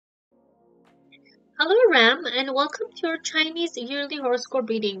Hello, Ram, and welcome to your Chinese yearly horoscope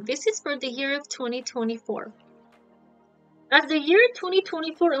reading. This is for the year of 2024. As the year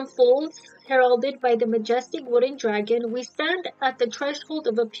 2024 unfolds, heralded by the majestic wooden dragon, we stand at the threshold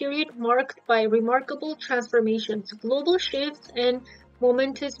of a period marked by remarkable transformations, global shifts, and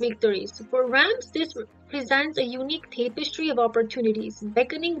momentous victories. For Rams, this presents a unique tapestry of opportunities,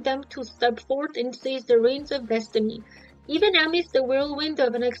 beckoning them to step forth and seize the reins of destiny. Even amidst the whirlwind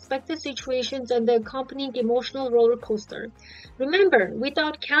of unexpected situations and the accompanying emotional roller coaster. Remember,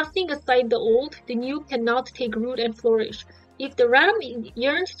 without casting aside the old, the new cannot take root and flourish. If the ram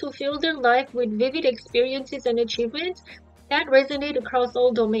yearns to fill their life with vivid experiences and achievements that resonate across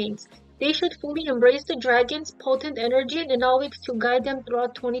all domains, they should fully embrace the dragon's potent energy and allow it to guide them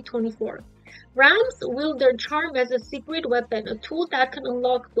throughout 2024. Rams wield their charm as a secret weapon, a tool that can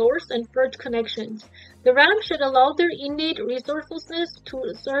unlock doors and forge connections. The ram should allow their innate resourcefulness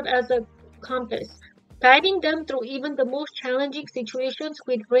to serve as a compass, guiding them through even the most challenging situations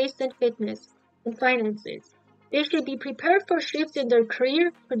with grace and fitness and finances. They should be prepared for shifts in their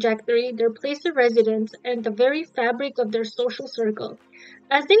career trajectory, their place of residence, and the very fabric of their social circle.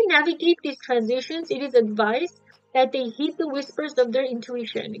 As they navigate these transitions, it is advised that they heed the whispers of their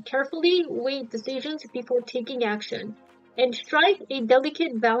intuition, carefully weigh decisions before taking action, and strike a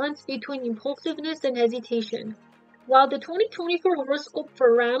delicate balance between impulsiveness and hesitation. While the 2024 horoscope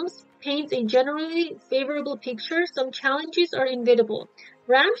for Rams paints a generally favorable picture, some challenges are inevitable.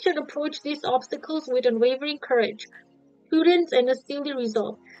 Rams should approach these obstacles with unwavering courage, prudence, and a steely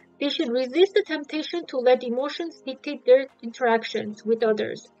resolve. They should resist the temptation to let emotions dictate their interactions with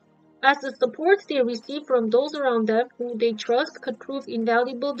others, as the support they receive from those around them who they trust could prove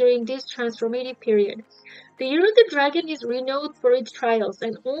invaluable during this transformative period. The Year of the Dragon is renowned for its trials,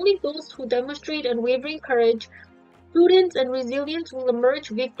 and only those who demonstrate unwavering courage, prudence, and resilience will emerge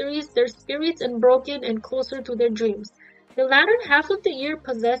victorious, their spirits unbroken and closer to their dreams. The latter half of the year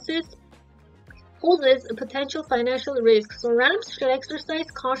poses a potential financial risk, so Rams should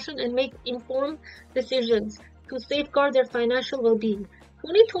exercise caution and make informed decisions to safeguard their financial well-being.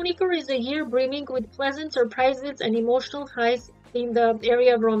 2024 is a year brimming with pleasant surprises and emotional highs in the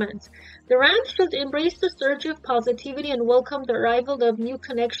area of romance. The Rams should embrace the surge of positivity and welcome the arrival of new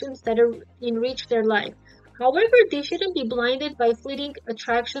connections that enrich their life. However, they shouldn't be blinded by fleeting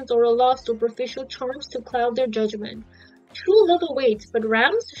attractions or allow superficial charms to cloud their judgment. True love awaits, but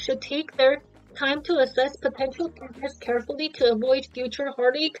Rams should take their time to assess potential partners carefully to avoid future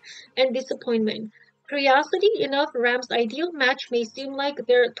heartache and disappointment. Curiosity enough, Ram's ideal match may seem like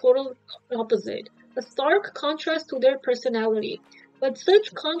their total opposite, a stark contrast to their personality. But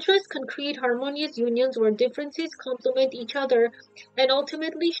such contrasts can create harmonious unions where differences complement each other and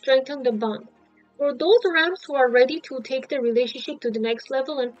ultimately strengthen the bond. For those Rams who are ready to take their relationship to the next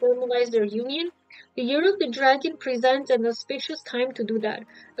level and formalize their union, the Year of the Dragon presents an auspicious time to do that.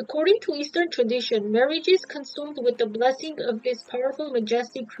 According to Eastern tradition, marriages consumed with the blessing of this powerful,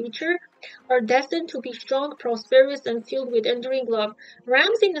 majestic creature are destined to be strong, prosperous, and filled with enduring love.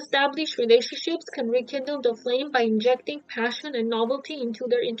 Rams in established relationships can rekindle the flame by injecting passion and novelty into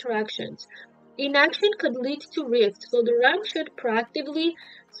their interactions. Inaction could lead to rift, so the ram should proactively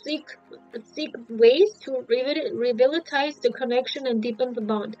seek seek ways to revitalize the connection and deepen the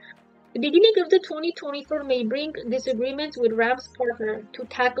bond. The beginning of the 2024 may bring disagreements with Ram's partner. To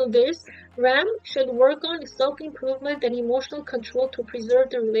tackle this, Ram should work on self-improvement and emotional control to preserve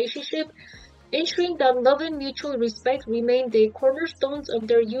the relationship, ensuring that love and mutual respect remain the cornerstones of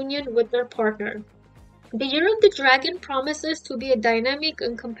their union with their partner. The Year of the Dragon promises to be a dynamic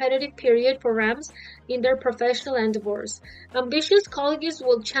and competitive period for Rams in their professional endeavors. Ambitious colleagues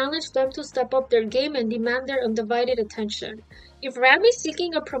will challenge them to step up their game and demand their undivided attention. If Ram is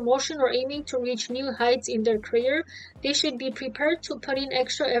seeking a promotion or aiming to reach new heights in their career, they should be prepared to put in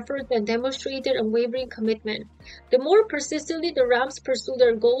extra effort and demonstrate their unwavering commitment. The more persistently the Rams pursue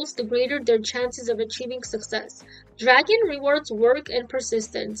their goals, the greater their chances of achieving success. Dragon rewards work and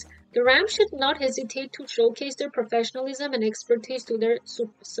persistence. The Rams should not hesitate to showcase their professionalism and expertise to their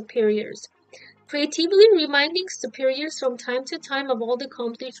superiors. Creatively reminding superiors from time to time of all the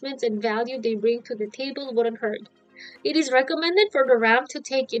accomplishments and value they bring to the table wouldn't hurt. It is recommended for the Ram to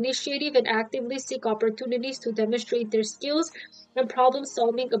take initiative and actively seek opportunities to demonstrate their skills and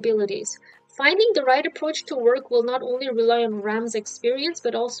problem-solving abilities. Finding the right approach to work will not only rely on Ram's experience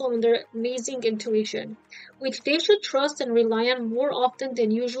but also on their amazing intuition, which they should trust and rely on more often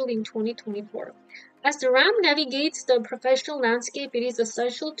than usual in 2024. As the Ram navigates the professional landscape, it is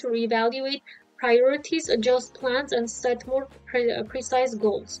essential to reevaluate priorities, adjust plans, and set more precise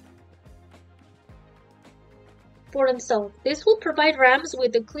goals. for themselves. This will provide Rams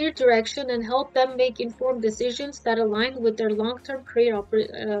with a clear direction and help them make informed decisions that align with their long-term career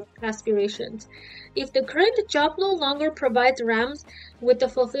aspirations. If the current job no longer provides Rams with the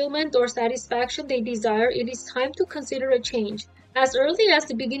fulfillment or satisfaction they desire, it is time to consider a change. As early as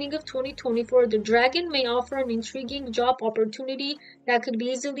the beginning of 2024, the Dragon may offer an intriguing job opportunity that could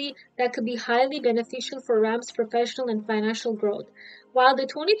be highly beneficial for Ram's professional and financial growth. While the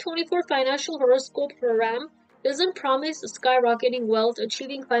 2024 financial horoscope for Ram doesn't promise skyrocketing wealth,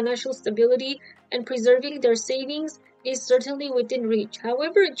 achieving financial stability, and preserving their savings is certainly within reach.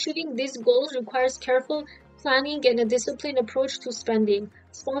 However, achieving these goals requires careful planning and a disciplined approach to spending.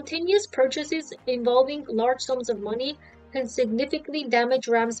 Spontaneous purchases involving large sums of money can significantly damage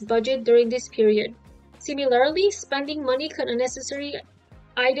Ram's budget during this period. Similarly, spending money on unnecessary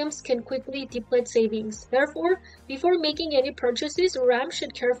items can quickly deplete savings. Therefore, before making any purchases, Ram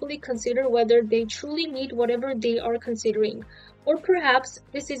should carefully consider whether they truly need whatever they are considering, or perhaps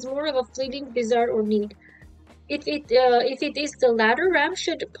this is more of a fleeting desire or need. If it is the latter, Ram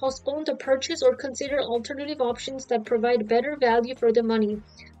should postpone the purchase or consider alternative options that provide better value for the money.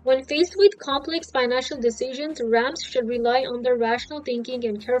 When faced with complex financial decisions, Rams should rely on their rational thinking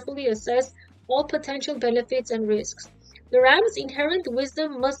and carefully assess all potential benefits and risks. The Rams' inherent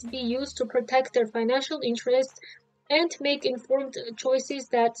wisdom must be used to protect their financial interests and make informed choices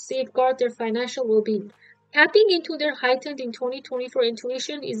that safeguard their financial well-being. Tapping into their heightened in 2024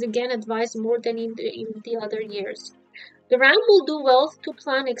 intuition is again advised more than in the other years. The Ram will do well to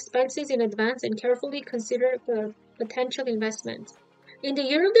plan expenses in advance and carefully consider potential investments. In the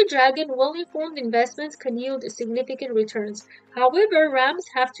year of the dragon, well-informed investments can yield significant returns. However, Rams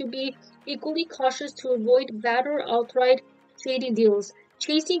have to be equally cautious to avoid bad or outright shady deals.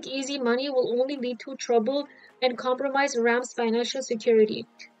 Chasing easy money will only lead to trouble and compromise Rams' financial security.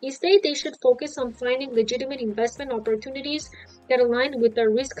 Instead, they should focus on finding legitimate investment opportunities that align with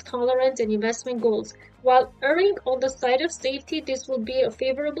their risk tolerance and investment goals. While erring on the side of safety, this will be a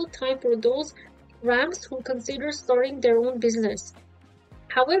favorable time for those Rams who consider starting their own business.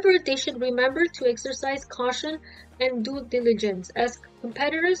 However, they should remember to exercise caution and due diligence, as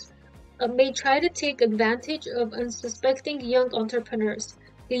competitors may try to take advantage of unsuspecting young entrepreneurs.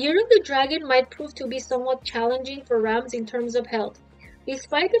 The year of the dragon might prove to be somewhat challenging for Rams in terms of health.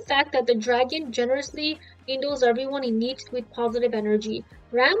 Despite the fact that the dragon generously endows everyone in need with positive energy,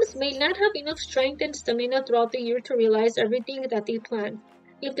 Rams may not have enough strength and stamina throughout the year to realize everything that they plan.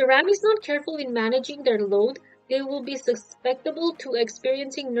 If the Ram is not careful in managing their load, they will be susceptible to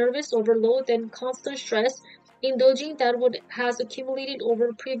experiencing nervous overload and constant stress, indulging that would has accumulated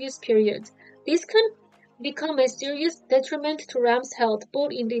over previous periods. This can become a serious detriment to Ram's health,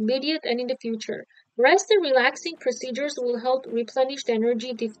 both in the immediate and in the future. Rest and relaxing procedures will help replenish the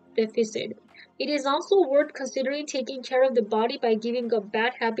energy deficit. It is also worth considering taking care of the body by giving up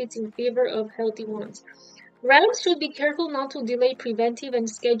bad habits in favor of healthy ones. Rams should be careful not to delay preventive and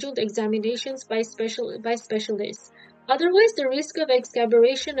scheduled examinations by specialists. Otherwise, the risk of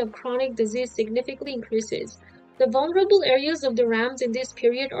exacerbation of chronic disease significantly increases. The vulnerable areas of the Rams in this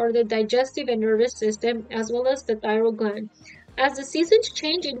period are the digestive and nervous system, as well as the thyroid gland. As the seasons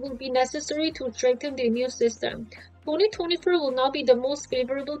change, it will be necessary to strengthen the immune system. 2024 will not be the most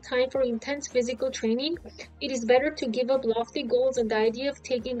favorable time for intense physical training. It is better to give up lofty goals, and the idea of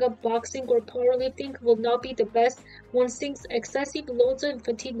taking up boxing or powerlifting will not be the best one, since excessive loads and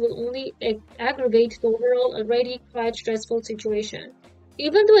fatigue will only aggravate the overall already quite stressful situation.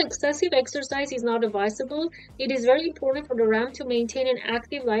 Even though excessive exercise is not advisable, it is very important for the Ram to maintain an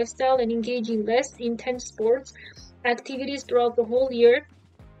active lifestyle and engage in less intense sports activities throughout the whole year,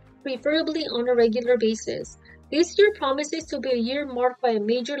 preferably on a regular basis. This year promises to be a year marked by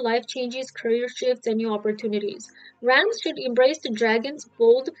major life changes, career shifts, and new opportunities. Rams should embrace the dragon's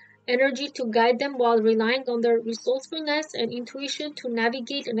bold energy to guide them while relying on their resourcefulness and intuition to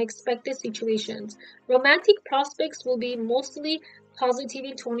navigate unexpected situations. Romantic prospects will be mostly positive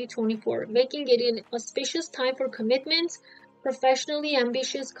in 2024, making it an auspicious time for commitments. Professionally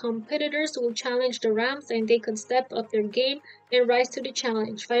ambitious competitors will challenge the Rams, and they can step up their game and rise to the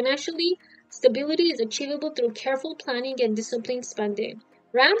challenge. Financially, stability is achievable through careful planning and disciplined spending.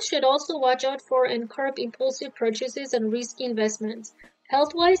 Rams should also watch out for and curb impulsive purchases and risky investments.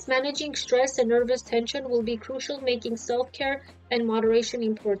 Health-wise, managing stress and nervous tension will be crucial, making self-care and moderation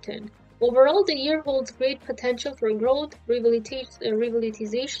important. Overall, the year holds great potential for growth,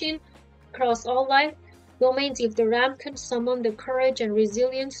 revitalization across all life domains if the Ram can summon the courage and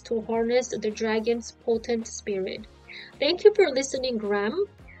resilience to harness the dragon's potent spirit. Thank you for listening, Ram.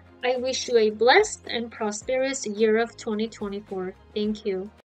 I wish you a blessed and prosperous year of 2024. Thank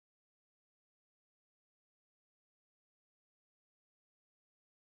you.